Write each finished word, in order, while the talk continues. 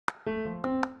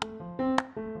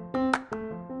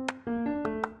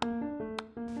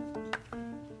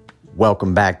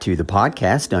Welcome back to the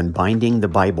podcast, Unbinding the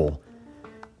Bible.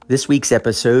 This week's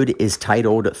episode is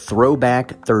titled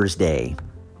Throwback Thursday,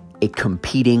 a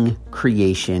competing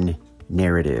creation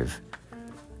narrative.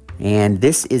 And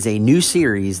this is a new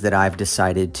series that I've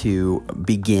decided to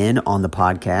begin on the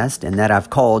podcast and that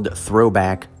I've called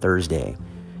Throwback Thursday.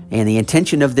 And the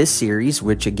intention of this series,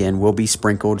 which again will be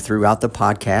sprinkled throughout the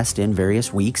podcast in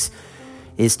various weeks,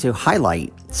 is to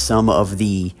highlight some of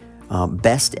the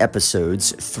best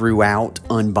episodes throughout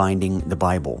Unbinding the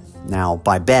Bible. Now,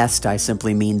 by best, I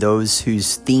simply mean those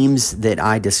whose themes that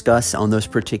I discuss on those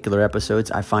particular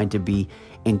episodes I find to be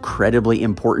incredibly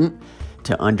important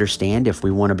to understand if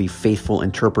we want to be faithful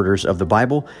interpreters of the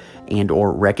Bible and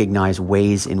or recognize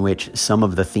ways in which some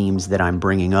of the themes that I'm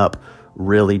bringing up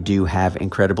really do have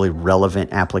incredibly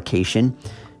relevant application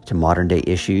to modern day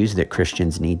issues that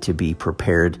Christians need to be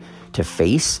prepared to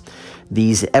face.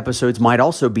 These episodes might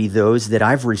also be those that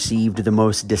I've received the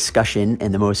most discussion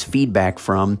and the most feedback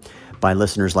from by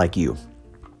listeners like you.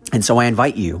 And so I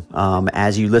invite you,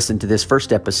 as you listen to this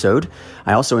first episode,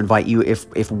 I also invite you,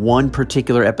 if one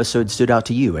particular episode stood out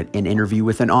to you, an interview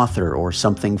with an author or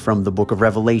something from the book of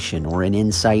Revelation or an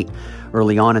insight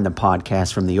early on in the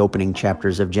podcast from the opening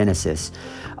chapters of Genesis,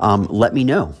 let me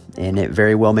know. And it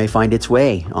very well may find its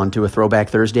way onto a Throwback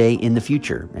Thursday in the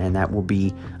future, and that will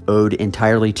be owed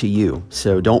entirely to you.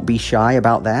 So don't be shy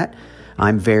about that.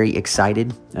 I'm very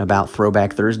excited about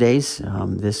Throwback Thursdays.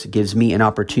 This gives me an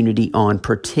opportunity on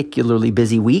particularly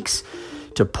busy weeks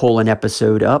to pull an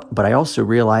episode up, but I also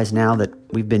realize now that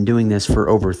we've been doing this for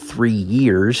over 3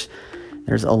 years,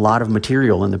 there's a lot of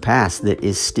material in the past that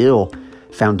is still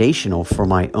foundational for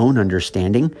my own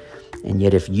understanding. And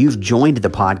yet if you've joined the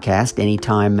podcast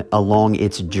anytime along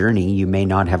its journey, you may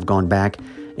not have gone back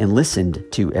and listened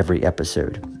to every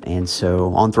episode. And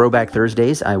so on Throwback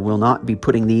Thursdays, I will not be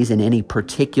putting these in any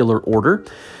particular order,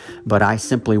 but I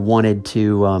simply wanted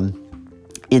to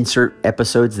insert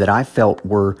episodes that I felt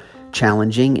were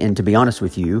challenging. And to be honest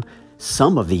with you,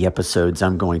 some of the episodes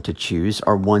I'm going to choose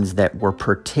are ones that were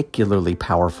particularly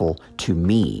powerful to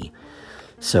me.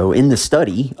 So in the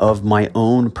study of my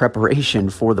own preparation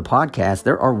for the podcast,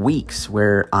 there are weeks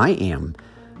where I am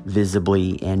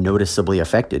visibly and noticeably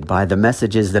affected by the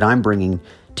messages that I'm bringing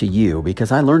to you,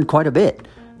 because I learned quite a bit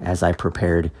as I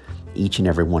prepared each and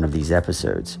every one of these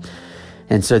episodes.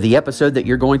 And so the episode that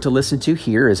you're going to listen to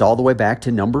here is all the way back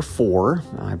to number 4.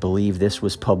 I believe this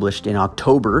was published in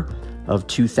October of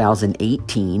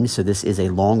 2018, so this is a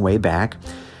long way back.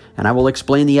 And I will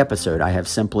explain the episode. I have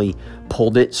simply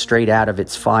pulled it straight out of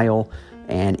its file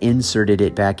and inserted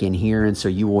it back in here, and so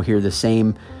you will hear the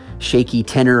same shaky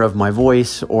tenor of my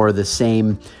voice or the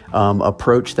same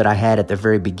approach that I had at the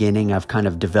very beginning. I've kind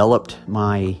of developed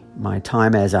my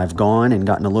time as I've gone and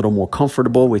gotten a little more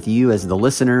comfortable with you as the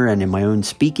listener and in my own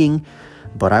speaking,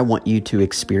 but I want you to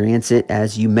experience it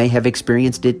as you may have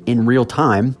experienced it in real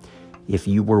time if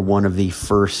you were one of the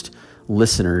first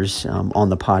listeners on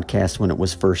the podcast when it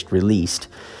was first released.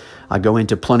 I go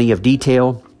into plenty of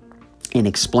detail in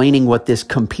explaining what this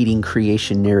competing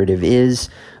creation narrative is,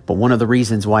 but one of the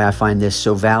reasons why I find this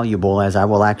so valuable, as I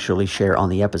will actually share on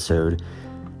the episode,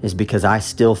 is because I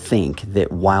still think that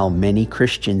while many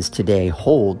Christians today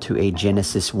hold to a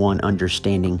Genesis 1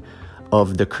 understanding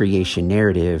of the creation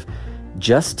narrative,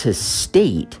 just to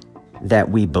state that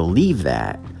we believe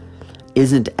that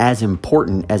isn't as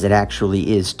important as it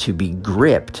actually is to be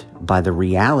gripped by the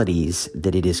realities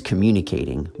that it is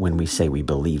communicating when we say we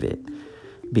believe it.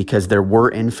 Because there were,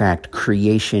 in fact,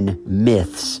 creation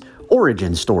myths.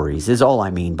 Origin stories is all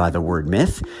I mean by the word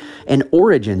myth. An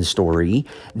origin story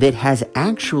that has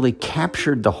actually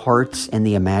captured the hearts and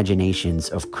the imaginations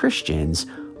of Christians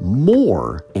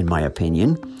more, in my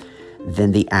opinion,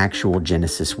 than the actual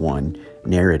Genesis 1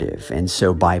 narrative. And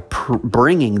so by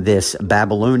bringing this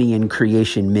Babylonian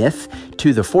creation myth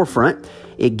to the forefront,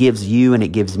 it gives you and it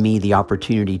gives me the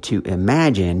opportunity to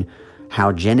imagine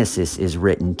how Genesis is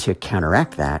written to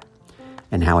counteract that,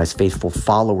 and how as faithful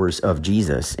followers of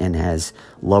Jesus and as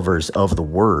lovers of the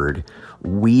Word,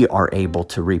 we are able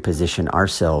to reposition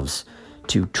ourselves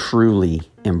to truly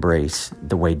embrace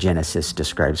the way Genesis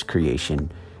describes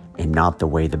creation and not the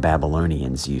way the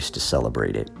Babylonians used to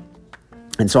celebrate it.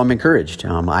 And so I'm encouraged.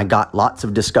 I got lots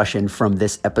of discussion from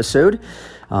this episode,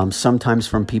 sometimes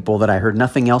from people that I heard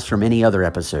nothing else from any other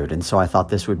episode. And so I thought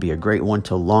this would be a great one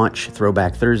to launch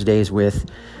Throwback Thursdays with.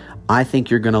 I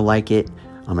think you're going to like it.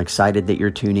 I'm excited that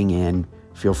you're tuning in.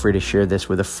 Feel free to share this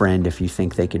with a friend if you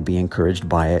think they could be encouraged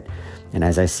by it. And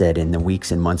as I said, in the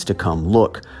weeks and months to come,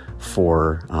 look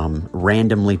for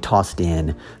randomly tossed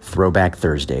in Throwback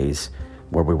Thursdays,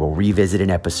 where we will revisit an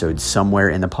episode somewhere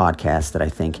in the podcast that I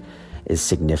think is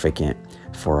significant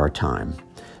for our time.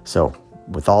 So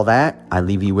with all that, I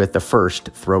leave you with the first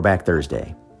Throwback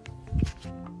Thursday.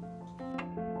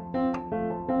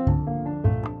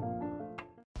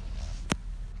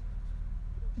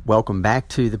 Welcome back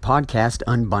to the podcast,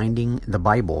 Unbinding the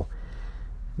Bible.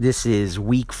 This is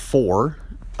week 4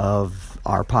 of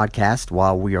our podcast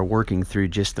while we are working through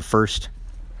just the first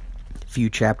few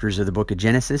chapters of the book of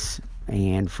Genesis.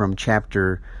 And from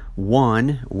chapter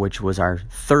 1, which was our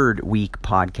third week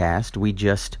podcast, we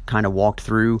just kind of walked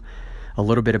through a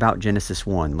little bit about Genesis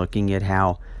 1, looking at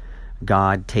how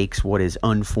God takes what is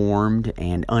unformed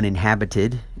and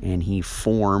uninhabited, and he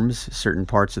forms certain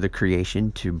parts of the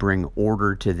creation to bring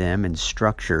order to them and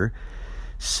structure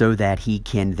so that he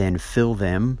can then fill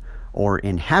them or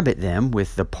inhabit them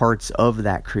with the parts of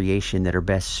that creation that are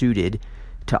best suited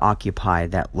to occupy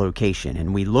that location.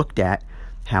 And we looked at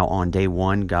how on day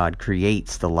 1, God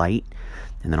creates the light,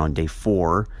 and then on day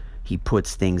 4, he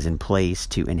puts things in place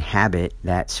to inhabit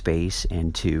that space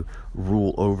and to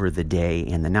rule over the day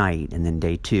and the night. And then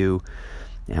day 2,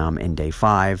 and day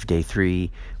 5, day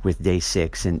 3, with day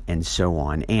 6, and so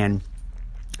on. And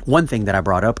one thing that I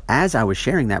brought up as I was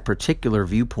sharing that particular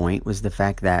viewpoint was the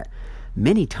fact that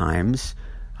many times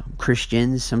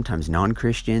Christians, sometimes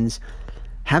non-Christians,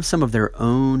 have some of their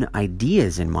own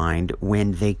ideas in mind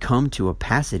when they come to a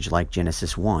passage like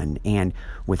Genesis 1, and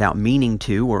without meaning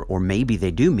to, or maybe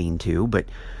they do mean to, but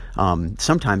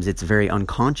sometimes it's very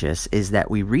unconscious, is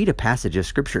that we read a passage of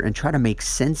Scripture and try to make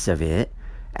sense of it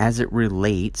as it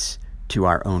relates to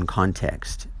our own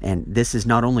context. And this is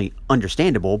not only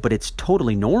understandable, but it's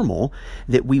totally normal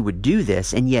that we would do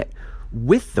this. And yet,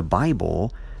 with the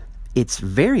Bible, it's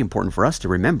very important for us to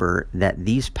remember that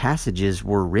these passages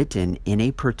were written in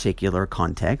a particular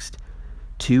context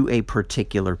to a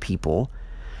particular people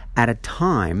at a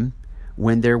time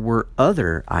when there were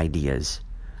other ideas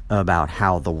about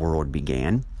how the world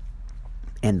began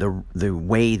and the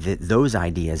way that those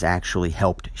ideas actually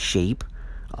helped shape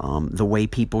the way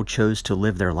people chose to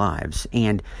live their lives.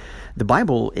 And the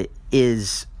Bible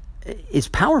is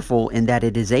powerful in that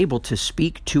it is able to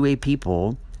speak to a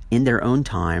people in their own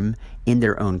time, in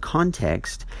their own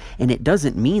context. And it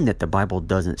doesn't mean that the Bible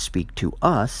doesn't speak to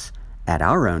us at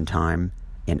our own time,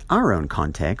 in our own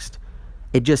context.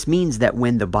 It just means that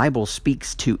when the Bible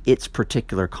speaks to its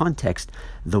particular context,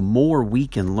 the more we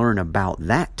can learn about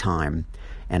that time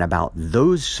and about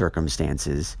those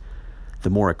circumstances, the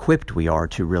more equipped we are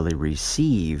to really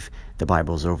receive the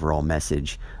Bible's overall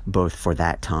message, both for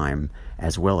that time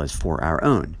as well as for our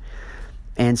own.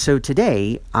 And so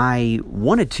today, I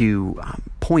wanted to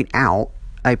point out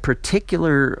a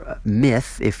particular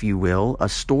myth, if you will, a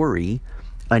story,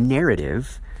 a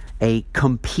narrative, a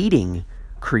competing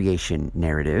creation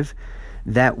narrative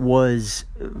that was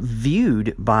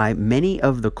viewed by many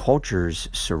of the cultures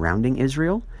surrounding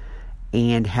Israel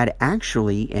and had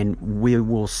actually, and we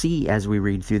will see as we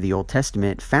read through the Old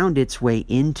Testament, found its way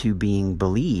into being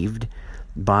believed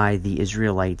by the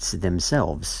Israelites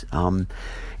themselves.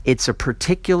 It's a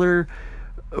particular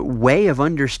way of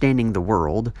understanding the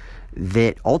world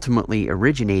that ultimately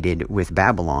originated with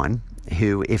Babylon,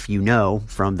 who, if you know,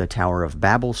 from the Tower of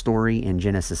Babel story in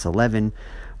Genesis 11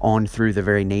 on through the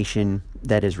very nation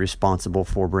that is responsible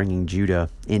for bringing Judah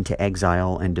into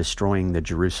exile and destroying the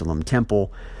Jerusalem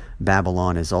temple,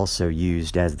 Babylon is also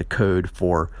used as the code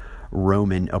for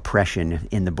Roman oppression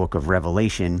in the book of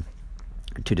Revelation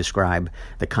to describe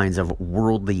the kinds of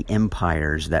worldly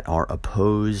empires that are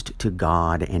opposed to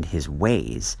God and his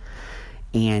ways.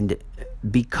 And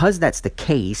because that's the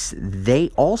case,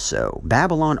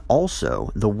 Babylon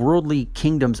also, the worldly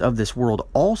kingdoms of this world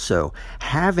also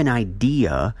have an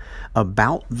idea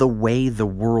about the way the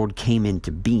world came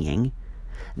into being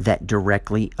that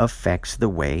directly affects the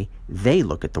way they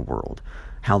look at the world,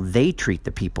 how they treat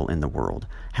the people in the world,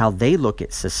 how they look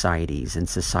at societies and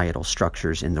societal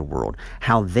structures in the world,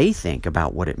 how they think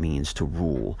about what it means to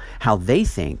rule, how they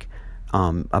think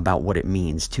about what it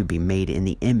means to be made in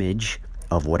the image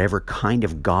of whatever kind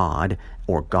of God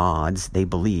or gods they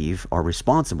believe are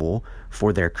responsible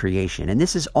for their creation. And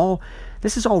this is all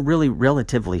really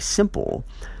relatively simple.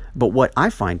 But what I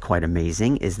find quite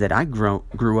amazing is that I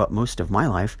grew up most of my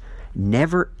life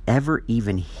never ever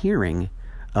even hearing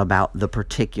about the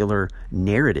particular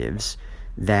narratives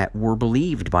that were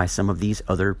believed by some of these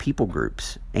other people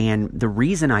groups. And the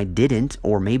reason I didn't,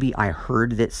 or maybe I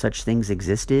heard that such things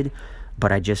existed,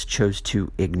 but I just chose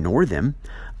to ignore them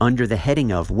under the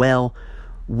heading of, well,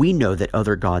 we know that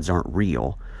other gods aren't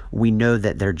real. we know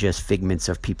that they're just figments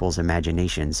of people's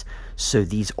imaginations. So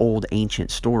these old ancient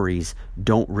stories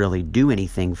don't really do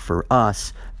anything for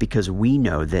us because we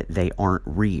know that they aren't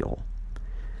real.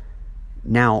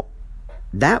 Now,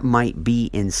 that might be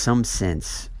in some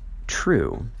sense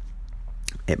true.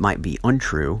 It might be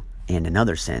untrue in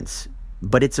another sense.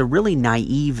 But it's a really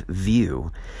naive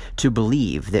view to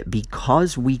believe that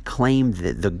because we claim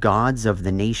that the gods of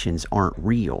the nations aren't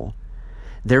real,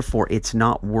 therefore it's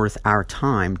not worth our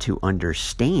time to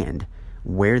understand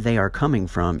where they are coming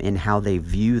from and how they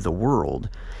view the world,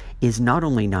 is not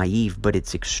only naive, but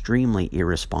it's extremely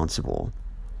irresponsible.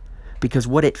 Because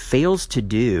what it fails to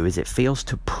do is it fails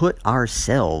to put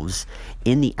ourselves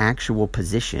in the actual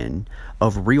position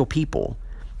of real people,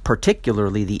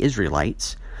 particularly the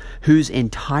Israelites, whose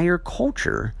entire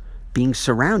culture, being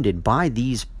surrounded by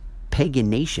these pagan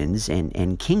nations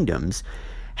and kingdoms,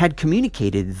 had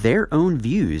communicated their own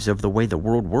views of the way the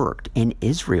world worked, and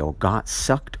Israel got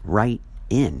sucked right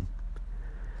in.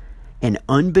 And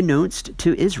unbeknownst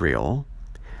to Israel,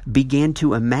 began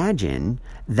to imagine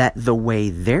that the way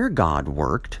their God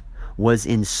worked was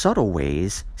in subtle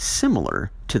ways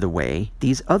similar to the way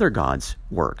these other gods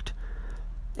worked.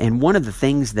 And one of the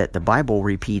things that the Bible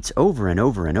repeats over and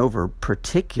over and over,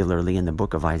 particularly in the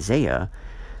book of Isaiah,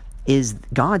 is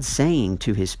God saying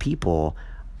to his people,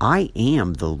 I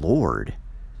am the Lord.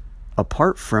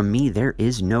 Apart from me, there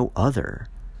is no other.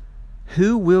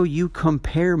 Who will you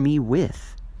compare me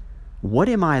with? What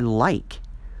am I like?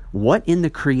 What in the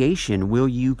creation will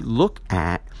you look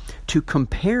at to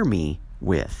compare me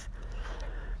with?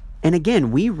 And again,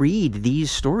 we read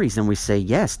these stories and we say,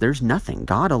 yes, there's nothing.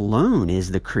 God alone is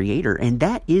the creator, and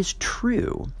that is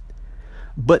true.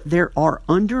 But there are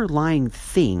underlying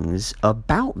things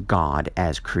about God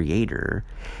as creator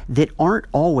that aren't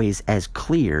always as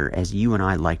clear as you and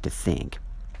I like to think.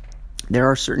 There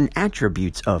are certain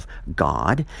attributes of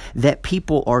God that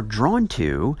people are drawn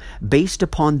to based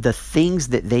upon the things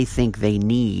that they think they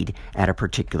need at a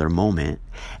particular moment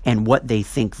and what they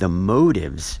think the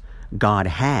motives God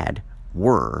had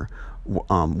were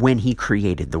when he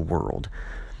created the world.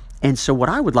 And so what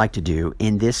I would like to do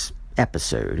in this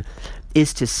episode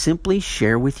is to simply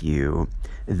share with you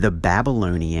the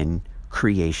Babylonian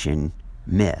creation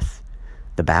myth,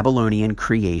 the Babylonian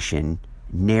creation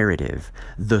narrative,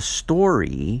 the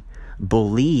story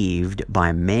believed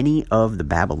by many of the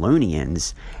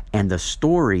Babylonians, and the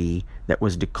story that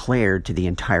was declared to the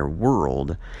entire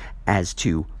world as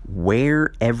to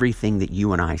where everything that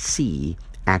you and I see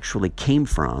actually came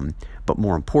from, but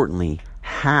more importantly,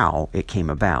 how it came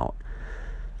about.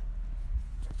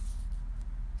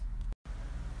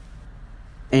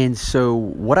 And so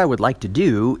what I would like to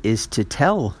do is to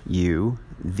tell you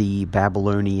the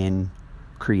Babylonian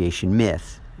creation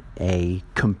myth, a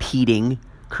competing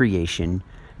creation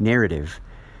narrative.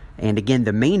 And again,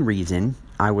 the main reason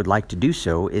I would like to do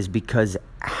so is because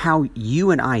how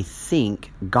you and I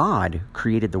think God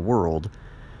created the world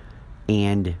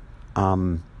and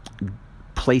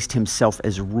placed himself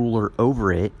as ruler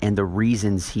over it, and the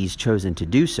reasons he's chosen to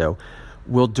do so,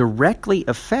 will directly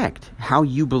affect how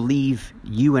you believe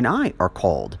you and I are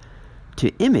called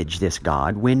to image this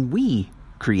God when we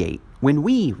create, when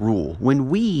we rule, when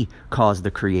we cause the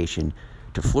creation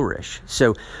to flourish.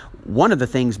 So one of the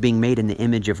things being made in the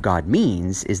image of God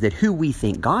means is that who we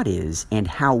think God is and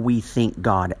how we think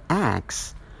God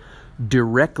acts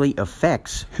directly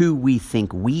affects who we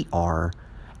think we are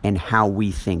and how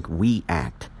we think we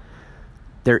act.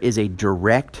 There is a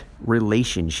direct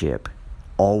relationship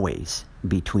always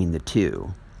between the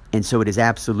two. And so it is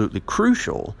absolutely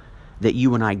crucial that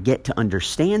you and I get to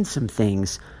understand some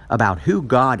things about who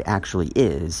God actually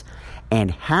is and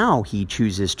how he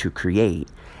chooses to create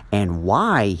and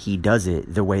why he does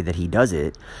it the way that he does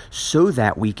it, so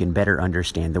that we can better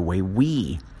understand the way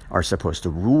we are supposed to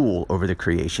rule over the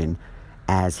creation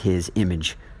as his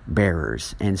image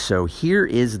bearers. And so here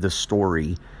is the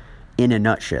story in a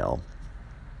nutshell.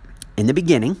 In the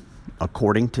beginning,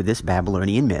 according to this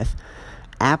Babylonian myth,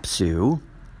 Apsu,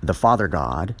 the father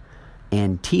god,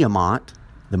 and Tiamat,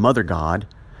 the mother god,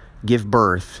 give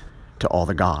birth to all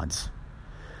the gods.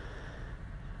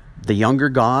 The younger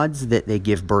gods that they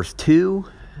give birth to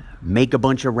make a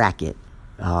bunch of racket.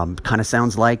 Kind of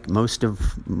sounds like most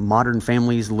of modern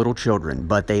families' little children,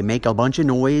 but they make a bunch of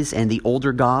noise, and the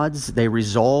older gods, they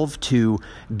resolve to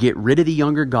get rid of the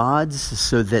younger gods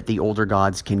so that the older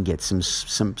gods can get some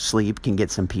sleep, can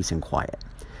get some peace and quiet.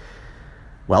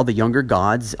 Well, the younger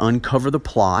gods uncover the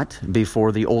plot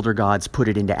before the older gods put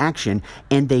it into action,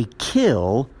 and they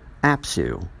kill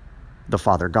Apsu, the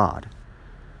father god.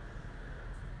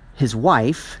 His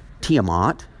wife,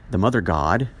 Tiamat, the mother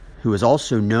god, who is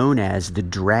also known as the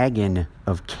Dragon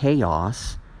of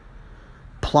Chaos,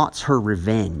 plots her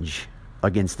revenge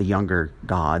against the younger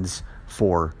gods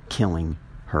for killing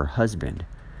her husband.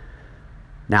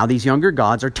 Now, these younger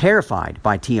gods are terrified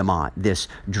by Tiamat, this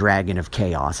dragon of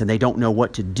chaos, and they don't know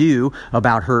what to do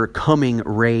about her coming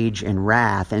rage and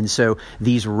wrath. And so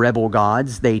these rebel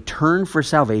gods, they turn for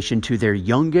salvation to their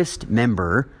youngest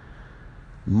member,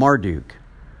 Marduk.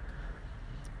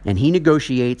 And he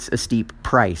negotiates a steep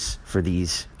price for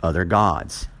these other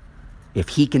gods. If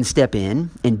he can step in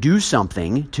and do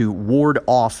something to ward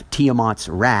off Tiamat's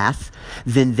wrath,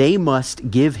 then they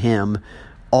must give him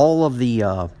all of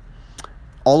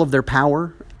their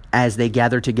power as they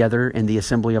gather together in the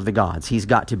assembly of the gods. He's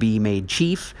got to be made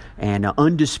chief and an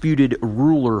undisputed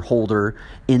ruler holder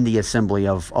in the assembly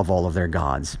of all of their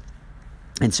gods.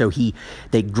 And so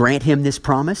they grant him this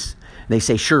promise. They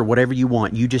say, sure, whatever you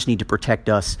want, you just need to protect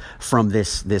us from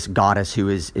this goddess who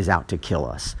is out to kill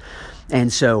us.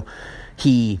 And so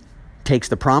he takes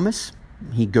the promise.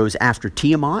 He goes after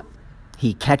Tiamat.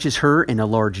 He catches her in a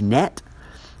large net.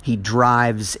 He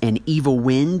drives an evil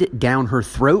wind down her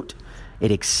throat.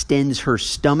 It extends her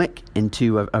stomach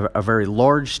into a very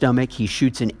large stomach. He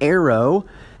shoots an arrow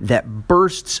that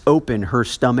bursts open her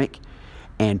stomach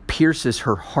and pierces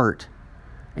her heart,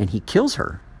 and he kills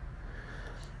her.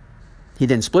 He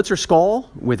then splits her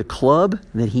skull with a club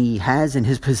that he has in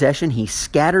his possession. He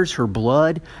scatters her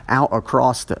blood out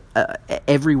across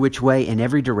every which way in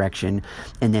every direction,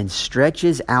 and then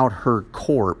stretches out her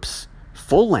corpse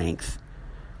full length,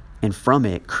 and from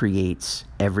it creates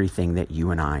everything that you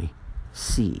and I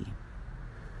see.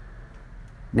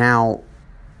 Now,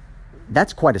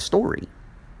 that's quite a story.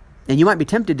 And you might be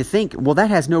tempted to think, well, that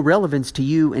has no relevance to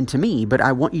you and to me, but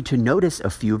I want you to notice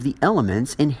a few of the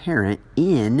elements inherent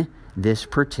in this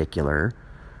particular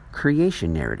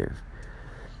creation narrative.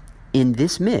 In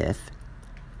this myth,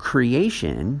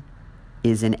 creation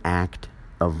is an act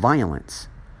of violence.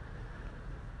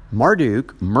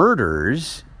 Marduk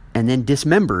murders and then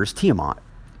dismembers Tiamat.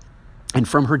 And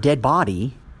from her dead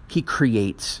body, he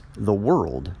creates the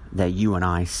world that you and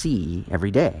I see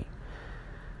every day.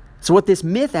 So what this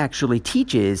myth actually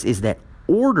teaches is that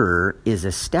order is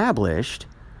established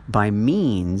by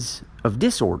means of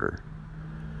disorder.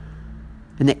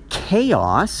 And that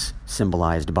chaos,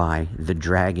 symbolized by the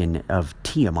dragon of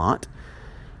Tiamat,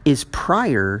 is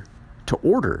prior to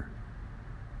order,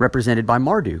 represented by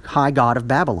Marduk, high god of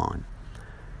Babylon.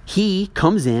 He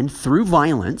comes in through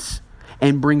violence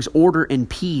and brings order and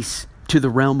peace to the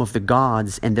realm of the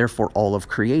gods and therefore all of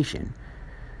creation.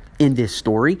 In this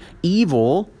story,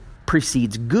 evil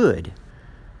precedes good.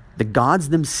 The gods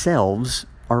themselves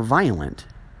are violent,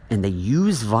 and they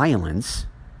use violence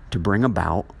to bring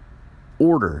about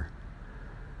order.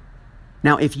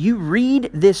 Now, if you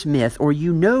read this myth or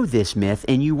you know this myth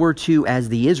and you were to, as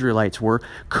the Israelites were,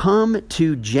 come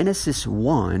to Genesis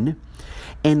 1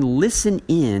 and listen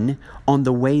in on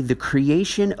the way the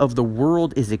creation of the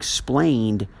world is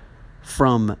explained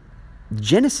from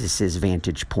Genesis's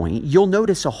vantage point, you'll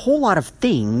notice a whole lot of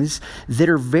things that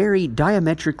are very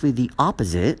diametrically the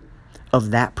opposite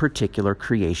of that particular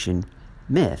creation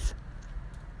myth.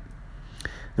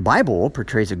 The Bible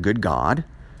portrays a good God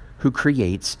who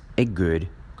creates a good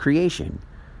creation.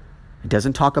 It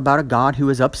doesn't talk about a God who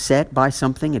is upset by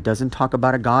something. It doesn't talk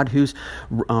about a God who's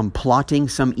plotting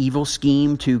some evil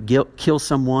scheme to kill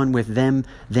someone with them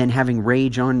then having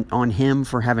rage on him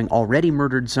for having already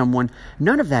murdered someone.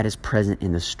 None of that is present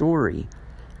in the story.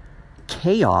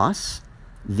 Chaos,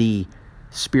 the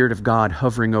Spirit of God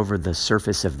hovering over the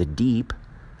surface of the deep,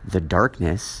 the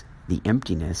darkness, the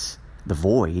emptiness, the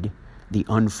void, the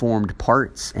unformed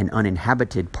parts and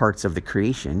uninhabited parts of the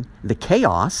creation, the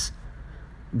chaos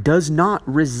does not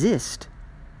resist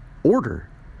order.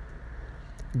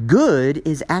 Good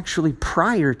is actually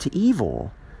prior to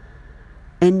evil,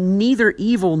 and neither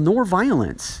evil nor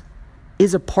violence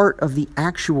is a part of the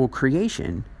actual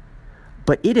creation,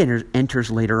 but it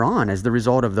enters later on as the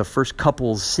result of the first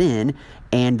couple's sin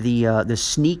and the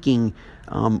sneaking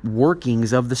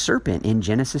workings of the serpent in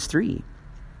Genesis 3.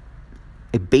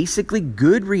 A basically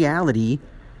good reality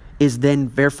is then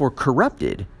therefore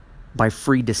corrupted by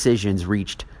free decisions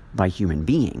reached by human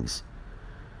beings.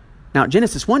 Now,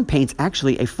 Genesis 1 paints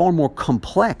actually a far more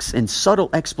complex and subtle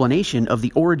explanation of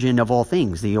the origin of all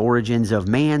things, the origins of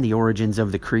man, the origins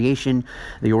of the creation,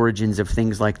 the origins of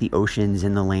things like the oceans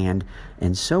and the land,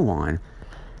 and so on.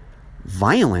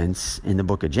 Violence in the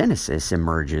book of Genesis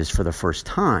emerges for the first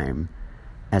time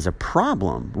as a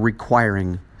problem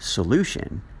requiring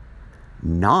solution,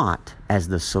 not as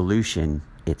the solution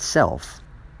itself,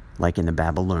 like in the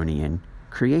Babylonian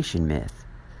creation myth.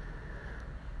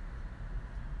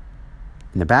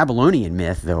 In the Babylonian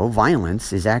myth, though,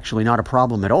 violence is actually not a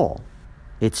problem at all.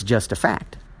 It's just a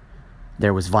fact.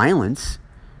 There was violence,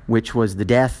 which was the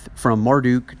death from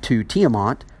Marduk to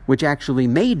Tiamat, which actually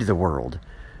made the world.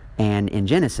 And in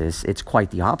Genesis, it's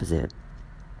quite the opposite.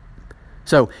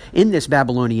 So in this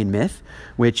Babylonian myth,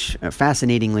 which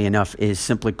fascinatingly enough is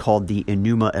simply called the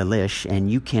Enuma Elish,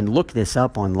 and you can look this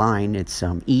up online. It's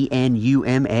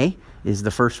Enuma is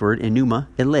the first word, Enuma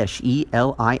Elish,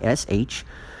 Elish.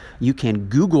 You can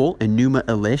Google Enuma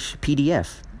Elish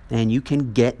PDF, and you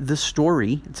can get the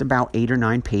story. It's about 8 or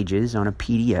 9 pages on a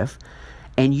PDF,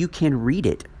 and you can read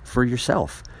it for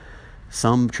yourself.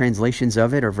 Some translations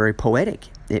of it are very poetic.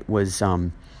 It was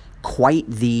quite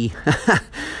the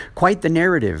quite the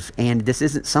narrative, and this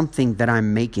isn't something that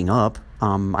I'm making up.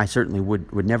 I certainly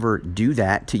would never do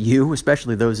that to you,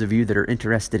 especially those of you that are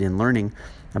interested in learning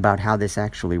about how this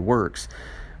actually works.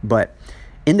 But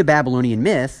in the Babylonian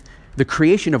myth, the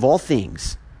creation of all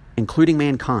things, including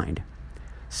mankind,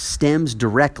 stems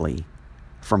directly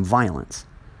from violence.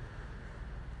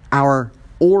 Our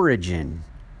origin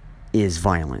is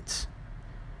violence.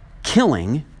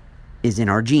 Killing is in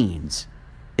our genes.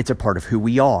 It's a part of who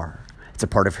we are. It's a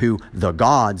part of who the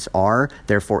gods are.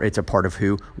 Therefore, it's a part of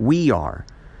who we are.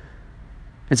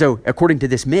 And so, according to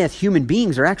this myth, human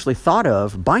beings are actually thought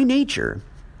of by nature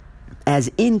as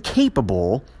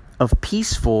incapable of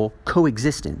peaceful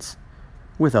coexistence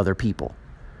with other people.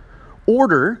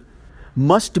 Order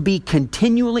must be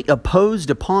continually opposed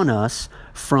upon us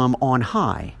from on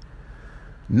high.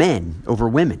 Men over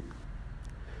women.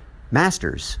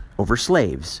 Masters over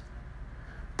slaves.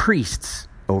 Priests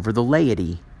over the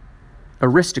laity,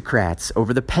 aristocrats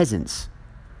over the peasants,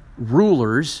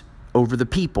 rulers over the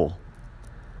people.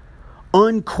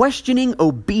 Unquestioning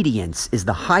obedience is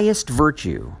the highest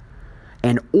virtue,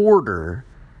 and order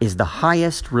is the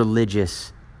highest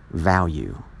religious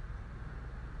value.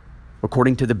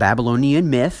 According to the Babylonian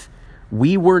myth,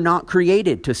 we were not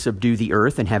created to subdue the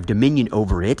earth and have dominion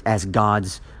over it as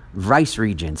God's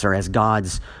vice-regents or as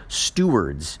God's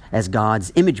stewards, as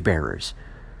God's image bearers.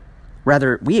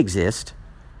 Rather, we exist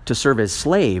to serve as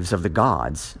slaves of the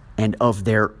gods and of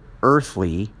their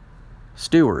earthly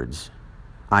stewards,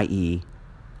 i.e.,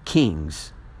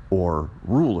 kings or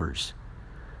rulers.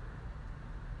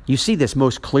 You see this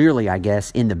most clearly, I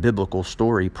guess, in the biblical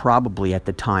story, probably at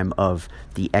the time of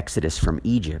the Exodus from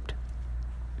Egypt,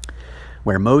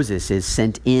 where Moses is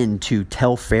sent in to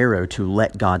tell Pharaoh to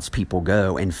let God's people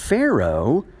go. And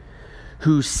Pharaoh,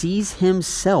 who sees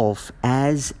himself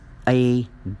as a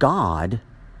god,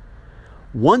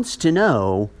 wants to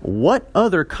know what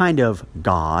other kind of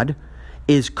god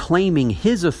is claiming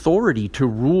his authority to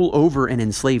rule over and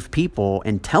enslave people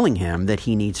and telling him that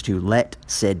he needs to let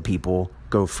said people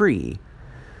go free.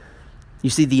 You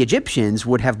see, the Egyptians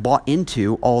would have bought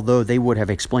into, although they would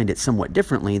have explained it somewhat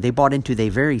differently, they bought into the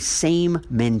very same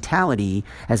mentality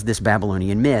as this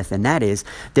Babylonian myth, and that is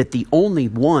that the only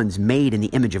ones made in the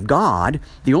image of God,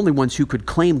 the only ones who could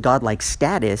claim godlike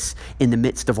status in the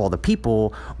midst of all the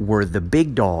people were the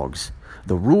big dogs,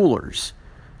 the rulers,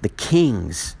 the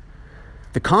kings.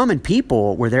 The common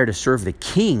people were there to serve the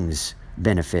king's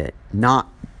benefit,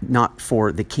 not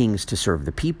for the kings to serve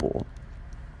the people.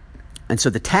 And so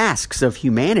the tasks of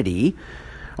humanity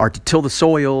are to till the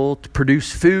soil, to produce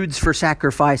foods for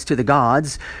sacrifice to the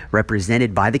gods,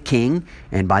 represented by the king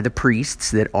and by the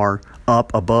priests that are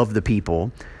up above the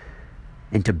people,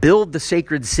 and to build the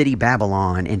sacred city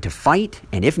Babylon, and to fight,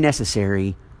 and if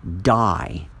necessary,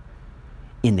 die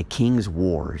in the king's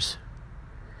wars.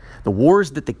 The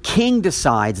wars that the king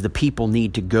decides the people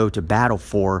need to go to battle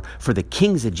for the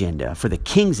king's agenda, for the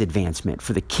king's advancement,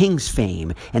 for the king's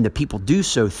fame. And the people do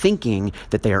so thinking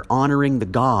that they are honoring the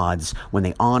gods when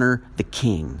they honor the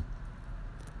king.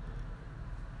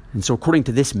 And so according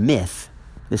to this myth,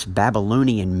 this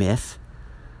Babylonian myth,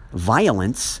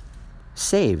 violence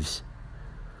saves.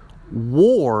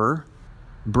 War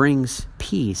brings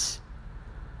peace,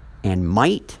 and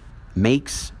might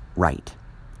makes right.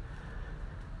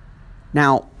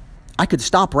 Now, I could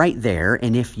stop right there,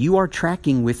 and if you are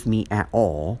tracking with me at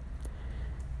all,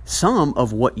 some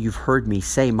of what you've heard me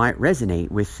say might resonate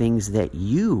with things that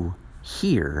you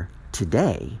hear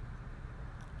today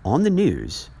on the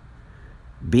news,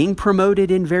 being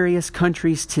promoted in various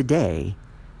countries today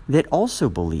that also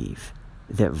believe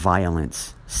that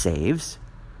violence saves,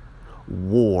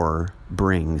 war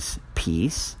brings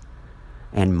peace,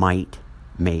 and might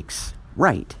makes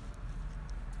right.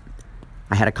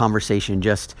 I had a conversation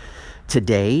just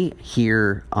today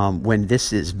here when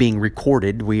this is being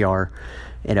recorded. We are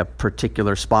at a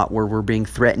particular spot where we're being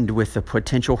threatened with a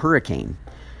potential hurricane.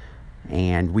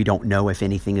 and we don't know if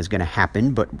anything is going to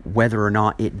happen, but whether or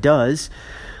not it does,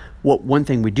 one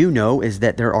thing we do know is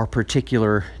that there are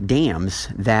particular dams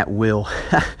that will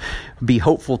be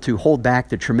hopeful to hold back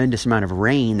the tremendous amount of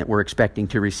rain that we're expecting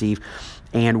to receive.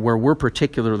 And where we're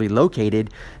particularly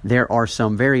located, there are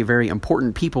some very, very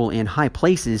important people in high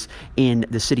places in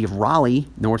the city of Raleigh,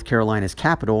 North Carolina's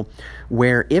capital,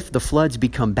 where if the floods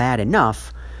become bad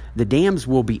enough, the dams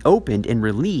will be opened and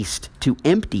released to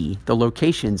empty the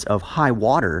locations of high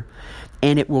water,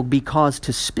 and it will be caused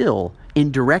to spill in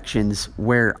directions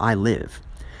where I live.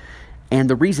 And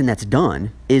the reason that's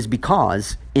done is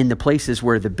because in the places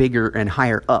where the bigger and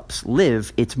higher ups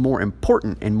live, it's more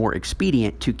important and more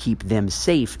expedient to keep them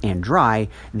safe and dry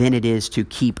than it is to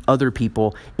keep other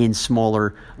people in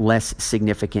smaller, less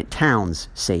significant towns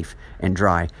safe and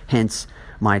dry. Hence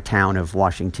my town of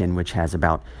Washington, which has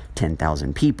about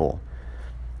 10,000 people.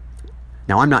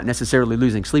 Now, I'm not necessarily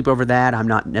losing sleep over that. I'm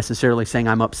not necessarily saying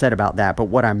I'm upset about that. But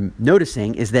what I'm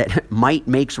noticing is that might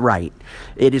makes right.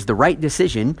 It is the right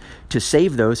decision to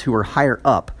save those who are higher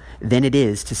up than it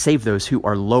is to save those who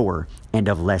are lower and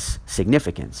of less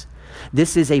significance.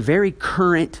 This is a very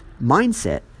current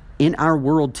mindset in our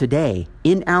world today,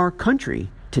 in our country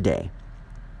today.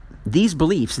 These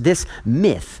beliefs, this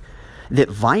myth that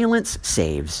violence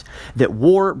saves, that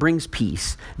war brings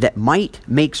peace, that might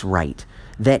makes right,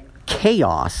 that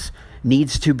chaos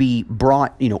needs to be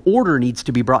brought, order needs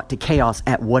to be brought to chaos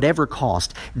at whatever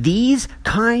cost. These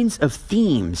kinds of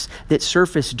themes that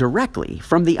surface directly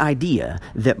from the idea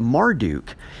that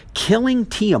Marduk killing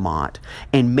Tiamat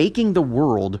and making the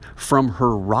world from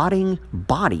her rotting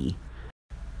body,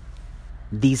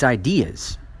 these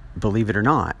ideas, believe it or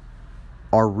not,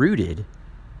 are rooted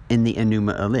in the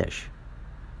Enuma Elish.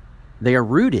 They are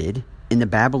rooted in the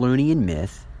Babylonian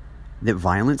myth that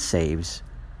violence saves,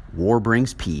 war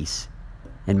brings peace,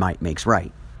 and might makes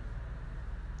right.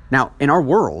 Now, in our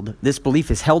world, this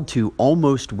belief is held to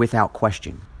almost without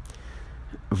question.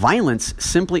 Violence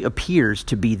simply appears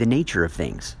to be the nature of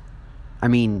things. I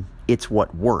mean, it's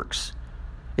what works.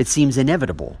 It seems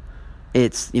inevitable.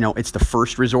 It's the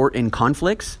first resort in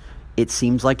conflicts. It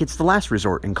seems like it's the last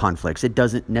resort in conflicts. It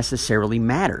doesn't necessarily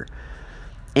matter.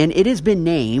 And it has been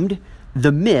named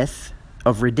the myth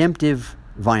of redemptive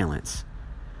violence.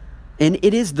 And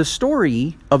it is the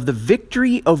story of the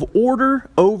victory of order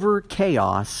over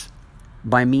chaos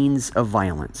by means of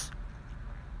violence.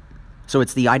 So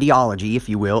it's the ideology, if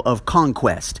you will, of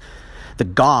conquest. The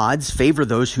gods favor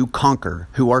those who conquer,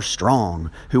 who are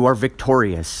strong, who are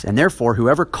victorious. And therefore,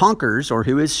 whoever conquers or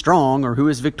who is strong or who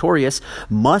is victorious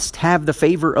must have the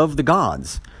favor of the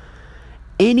gods.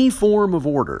 Any form of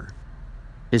order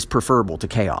is preferable to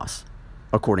chaos,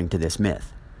 according to this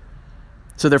myth.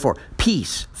 So therefore,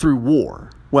 peace through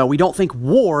war. Well, we don't think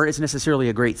war is necessarily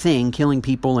a great thing, killing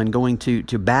people and going to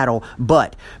battle,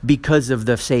 but because of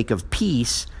the sake of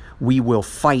peace, we will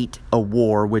fight a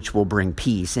war which will bring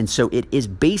peace. And so it is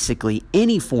basically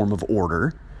any form of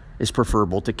order is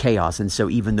preferable to chaos. And so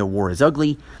even though war is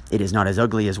ugly, it is not as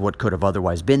ugly as what could have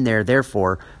otherwise been there.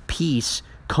 Therefore, peace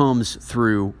comes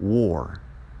through war.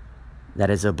 That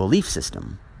is a belief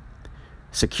system.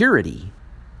 Security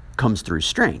comes through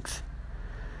strength.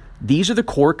 These are the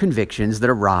core convictions that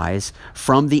arise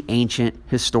from the ancient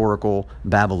historical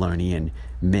Babylonian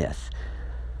myth.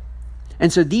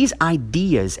 And so these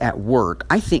ideas at work,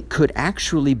 I think, could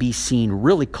actually be seen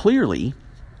really clearly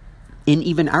in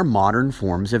even our modern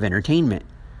forms of entertainment.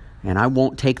 And I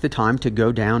won't take the time to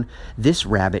go down this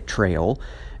rabbit trail,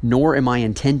 nor am I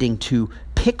intending to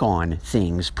pick on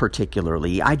things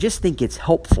particularly. I just think it's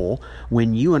helpful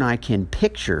when you and I can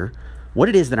picture what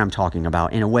it is that I'm talking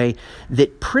about in a way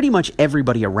that pretty much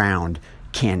everybody around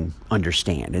can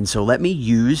understand. And so let me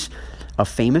use a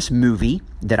famous movie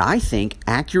that I think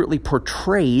accurately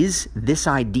portrays this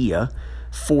idea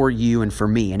for you and for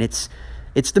me. And it's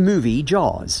the movie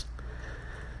Jaws.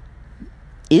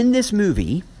 In this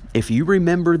movie, if you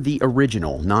remember the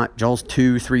original, not Jaws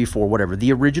 2, 3, 4, whatever,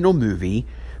 the original movie,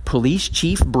 Police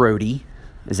Chief Brody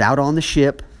is out on the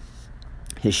ship.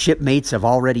 His shipmates have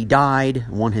already died.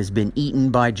 One has been eaten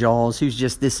by Jaws, who's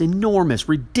just this enormous,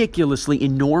 ridiculously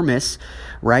enormous,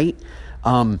 right?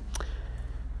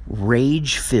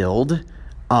 Rage-filled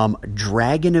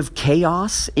dragon of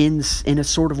chaos in a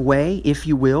sort of way, if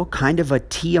you will, kind of a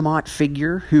Tiamat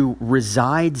figure who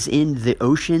resides in the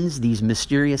oceans, these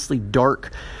mysteriously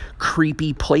dark,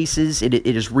 creepy places. It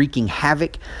is wreaking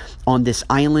havoc on this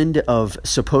island of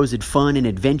supposed fun and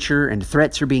adventure, and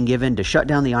threats are being given to shut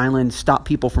down the island, stop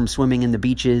people from swimming in the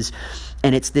beaches.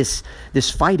 And it's this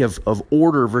fight of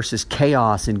order versus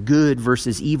chaos and good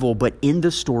versus evil. But in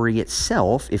the story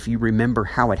itself, if you remember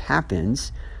how it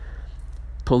happens,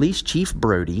 Police Chief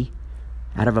Brody,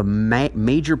 out of a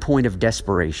major point of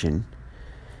desperation,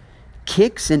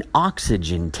 kicks an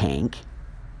oxygen tank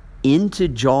into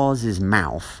Jaws'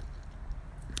 mouth.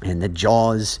 And the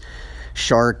Jaws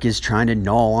shark is trying to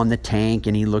gnaw on the tank,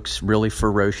 and he looks really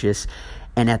ferocious.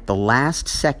 And at the last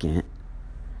second,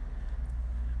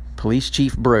 Police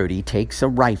Chief Brody takes a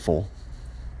rifle,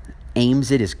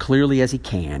 aims it as clearly as he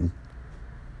can,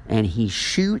 and he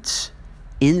shoots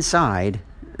inside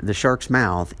the shark's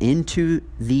mouth into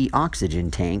the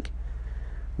oxygen tank,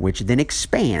 which then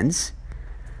expands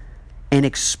and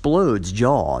explodes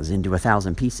Jaws into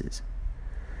 1,000 pieces.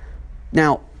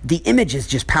 Now, the image is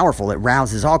just powerful. It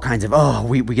rouses all kinds of,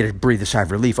 we get to breathe a sigh of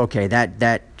relief. Okay,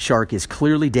 that shark is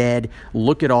clearly dead.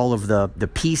 Look at all of the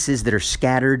pieces that are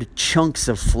scattered, chunks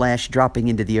of flesh dropping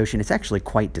into the ocean. It's actually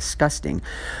quite disgusting.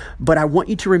 But I want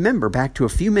you to remember back to a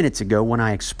few minutes ago when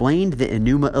I explained the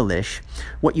Enuma Elish.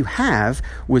 What you have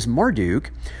was Marduk,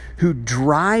 who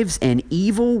drives an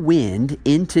evil wind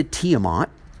into Tiamat,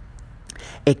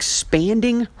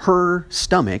 expanding her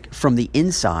stomach from the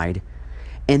inside,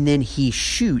 and then he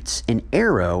shoots an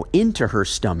arrow into her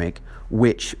stomach,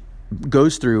 which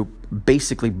goes through,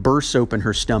 basically bursts open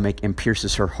her stomach and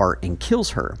pierces her heart and kills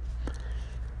her.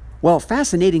 Well,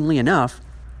 fascinatingly enough,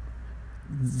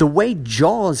 the way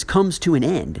Jaws comes to an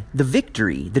end, the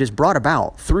victory that is brought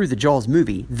about through the Jaws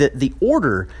movie, the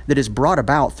order that is brought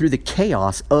about through the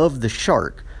chaos of the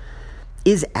shark,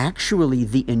 is actually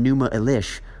the Enuma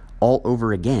Elish all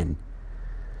over again.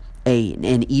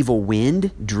 An evil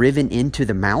wind driven into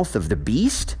the mouth of the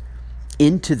beast,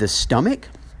 into the stomach,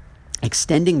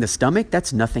 extending the stomach.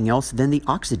 That's nothing else than the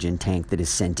oxygen tank that is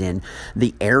sent in.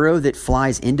 The arrow that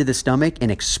flies into the stomach and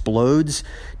explodes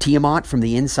Tiamat from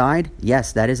the inside.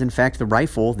 Yes, that is in fact the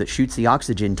rifle that shoots the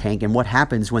oxygen tank. And what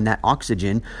happens when that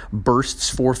oxygen bursts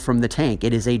forth from the tank?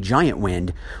 It is a giant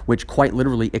wind, which quite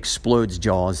literally explodes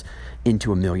Jaws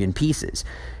into 1,000,000 pieces.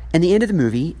 And the end of the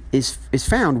movie is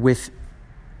found with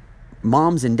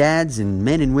moms and dads and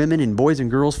men and women and boys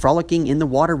and girls frolicking in the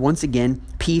water once again.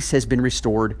 Peace has been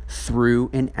restored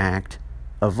through an act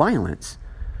of violence.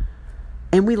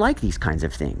 And we like these kinds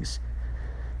of things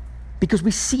because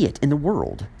we see it in the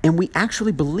world, and we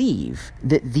actually believe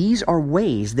that these are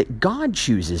ways that God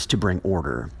chooses to bring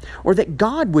order, or that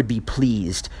God would be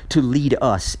pleased to lead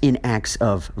us in acts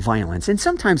of violence. And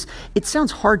sometimes it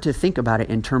sounds hard to think about it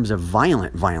in terms of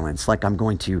violent violence, like I'm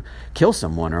going to kill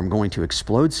someone or I'm going to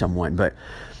explode someone. But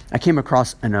I came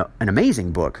across an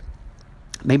amazing book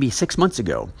maybe 6 months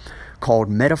ago called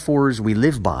Metaphors We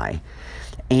Live By.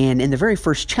 And in the very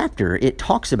first chapter, it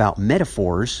talks about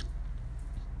metaphors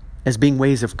as being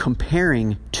ways of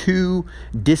comparing two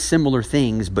dissimilar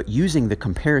things, but using the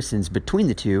comparisons between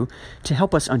the two to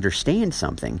help us understand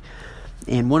something.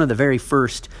 And one of the very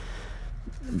first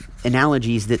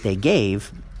analogies that they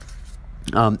gave,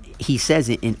 he says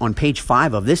on page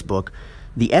 5 of this book,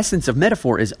 the essence of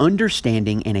metaphor is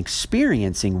understanding and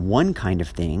experiencing one kind of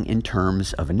thing in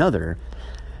terms of another.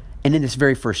 And in this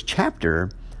very first chapter,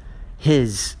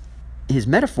 his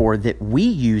metaphor that we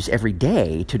use every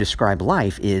day to describe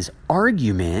life is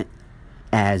argument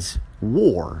as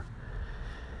war.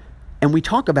 And we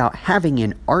talk about having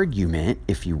an argument,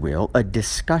 if you will, a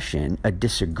discussion, a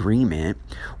disagreement,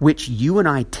 which you and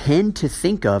I tend to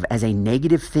think of as a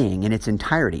negative thing in its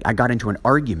entirety. I got into an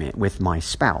argument with my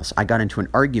spouse. I got into an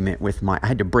argument I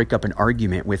had to break up an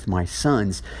argument with my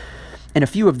sons. And a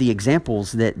few of the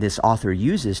examples that this author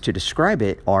uses to describe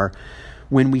it are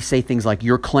when we say things like,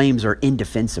 your claims are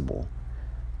indefensible,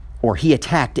 or he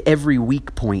attacked every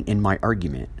weak point in my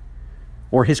argument,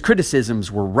 or his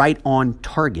criticisms were right on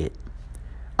target.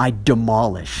 I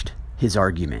demolished his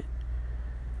argument.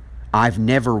 I've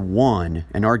never won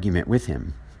an argument with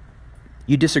him.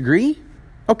 You disagree?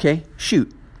 Okay,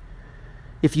 shoot.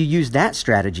 If you use that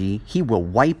strategy, he will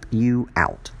wipe you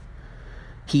out.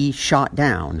 He shot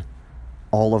down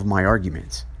all of my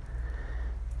arguments.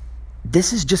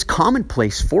 This is just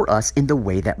commonplace for us in the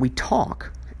way that we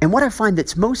talk. And what I find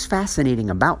that's most fascinating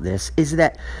about this is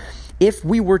that if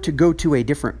we were to go to a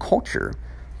different culture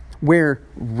where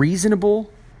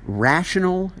reasonable,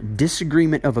 rational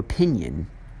disagreement of opinion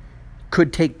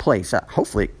could take place,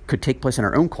 hopefully it could take place in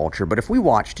our own culture, but if we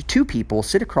watched two people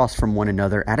sit across from one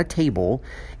another at a table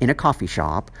in a coffee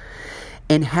shop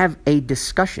and have a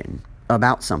discussion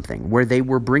about something where they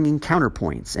were bringing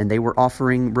counterpoints and they were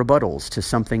offering rebuttals to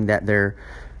something that their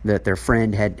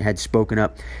friend had spoken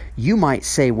up, you might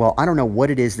say, well, I don't know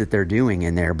what it is that they're doing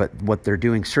in there, but what they're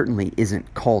doing certainly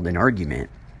isn't called an argument,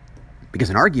 because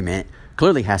an argument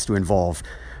clearly has to involve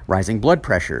rising blood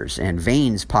pressures and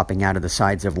veins popping out of the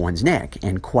sides of one's neck,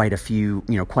 and quite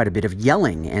a bit of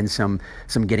yelling, and some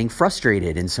getting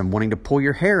frustrated, and some wanting to pull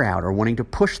your hair out or wanting to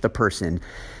push the person.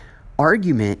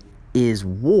 Argument is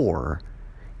war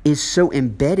is so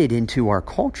embedded into our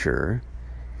culture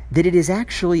that it is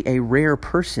actually a rare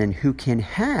person who can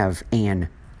have an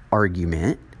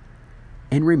argument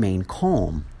and remain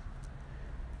calm,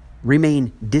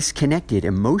 remain disconnected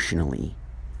emotionally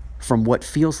from what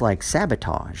feels like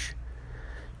sabotage,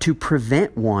 to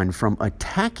prevent one from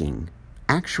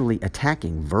actually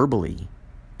attacking verbally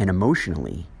and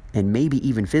emotionally, and maybe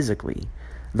even physically,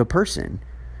 the person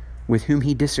with whom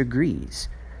he disagrees.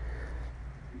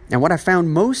 And what I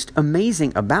found most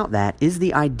amazing about that is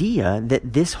the idea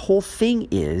that this whole thing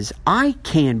is, I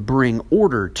can bring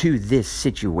order to this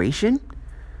situation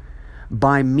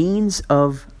by means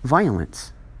of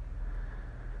violence.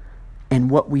 And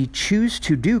what we choose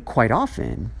to do quite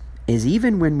often is,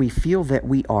 even when we feel that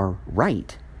we are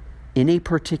right in a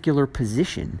particular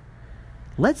position,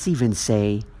 let's even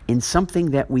say in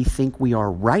something that we think we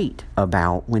are right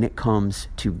about when it comes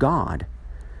to God,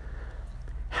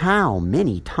 how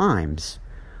many times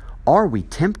are we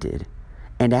tempted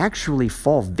and actually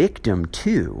fall victim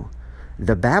to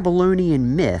the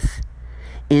Babylonian myth,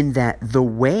 in that the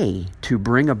way to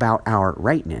bring about our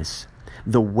rightness,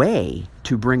 the way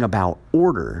to bring about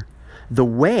order, the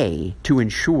way to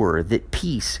ensure that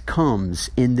peace comes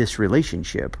in this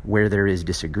relationship where there is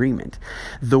disagreement,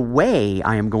 the way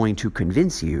I am going to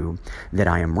convince you that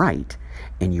I am right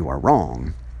and you are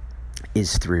wrong,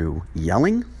 is through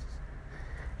yelling,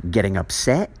 getting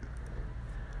upset,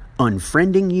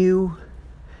 unfriending you,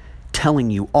 telling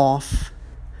you off,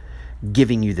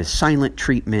 giving you the silent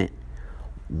treatment,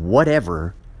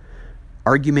 whatever.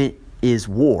 Argument is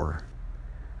war.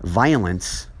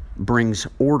 Violence brings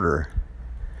order.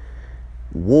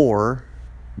 War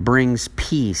brings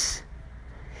peace.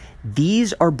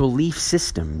 These are belief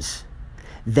systems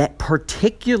that,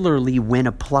 particularly when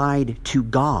applied to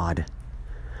God,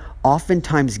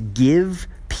 oftentimes give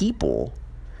people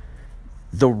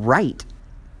the right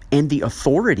and the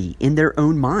authority in their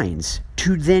own minds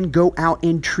to then go out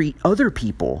and treat other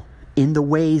people in the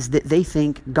ways that they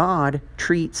think God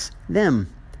treats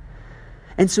them.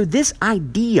 And so this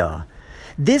idea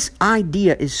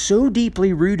is so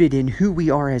deeply rooted in who we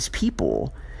are as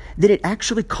people that it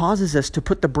actually causes us to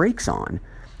put the brakes on.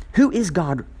 Who is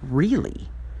God really?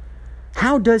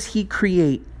 How does he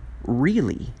create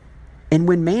really? And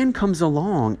when man comes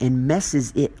along and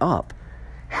messes it up,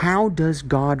 how does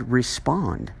God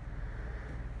respond?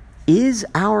 Is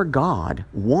our God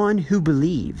one who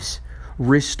believes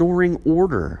restoring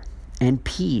order and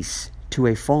peace to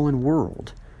a fallen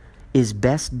world is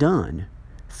best done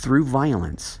through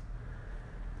violence?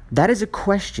 That is a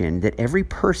question that every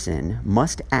person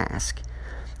must ask,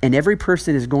 and every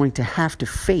person is going to have to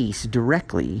face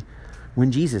directly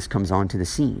when Jesus comes onto the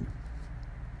scene.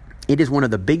 It is one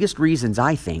of the biggest reasons,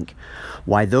 I think,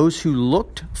 why those who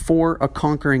looked for a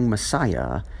conquering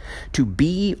Messiah to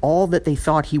be all that they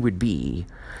thought he would be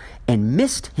and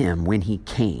missed him when he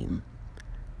came,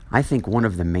 I think one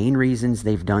of the main reasons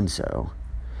they've done so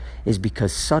is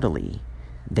because subtly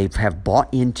they have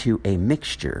bought into a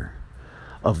mixture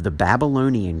of the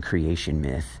Babylonian creation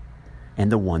myth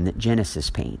and the one that Genesis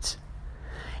paints.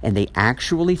 And they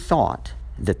actually thought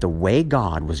that the way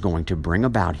God was going to bring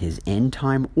about his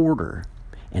end-time order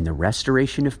and the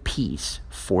restoration of peace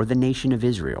for the nation of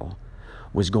Israel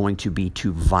was going to be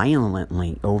to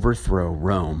violently overthrow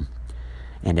Rome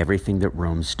and everything that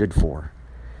Rome stood for.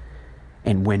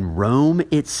 And when Rome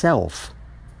itself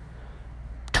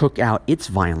took out its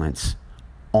violence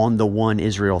on the one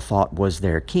Israel thought was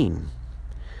their king,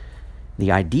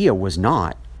 the idea was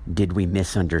not, did we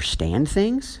misunderstand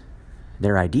things?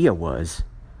 Their idea was,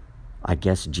 I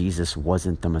guess Jesus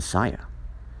wasn't the Messiah.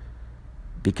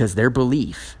 Because their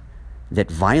belief that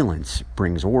violence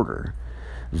brings order,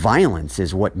 violence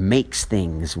is what makes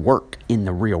things work in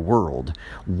the real world.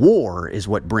 War is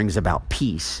what brings about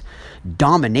peace.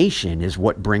 Domination is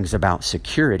what brings about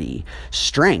security.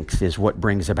 Strength is what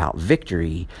brings about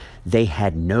victory. They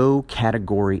had no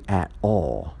category at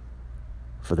all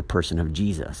for the person of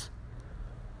Jesus.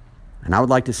 And I would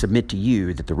like to submit to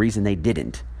you that the reason they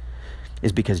didn't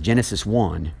is because Genesis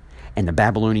 1 and the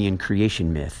Babylonian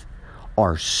creation myth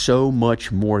are so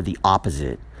much more the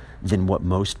opposite than what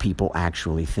most people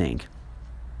actually think.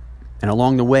 And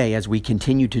along the way, as we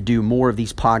continue to do more of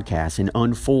these podcasts and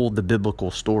unfold the biblical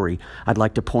story, I'd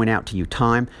like to point out to you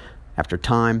time after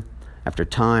time after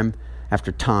time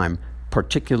after time,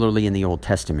 particularly in the Old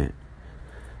Testament,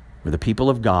 where the people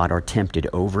of God are tempted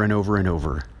over and over and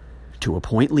over to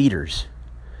appoint leaders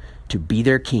to be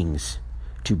their kings,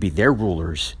 to be their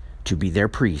rulers, to be their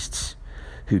priests,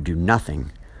 who do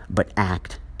nothing but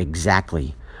act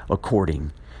exactly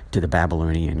according to the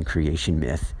Babylonian creation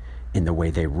myth in the way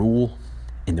they rule,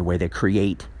 in the way they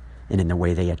create, and in the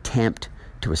way they attempt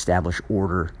to establish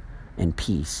order and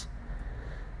peace.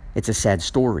 It's a sad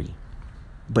story,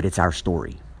 but it's our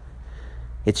story.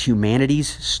 It's humanity's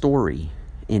story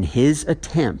in his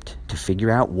attempt to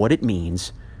figure out what it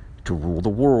means to rule the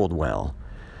world well.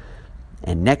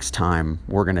 And next time,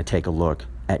 we're going to take a look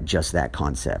at just that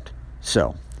concept.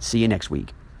 So, see you next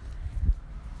week.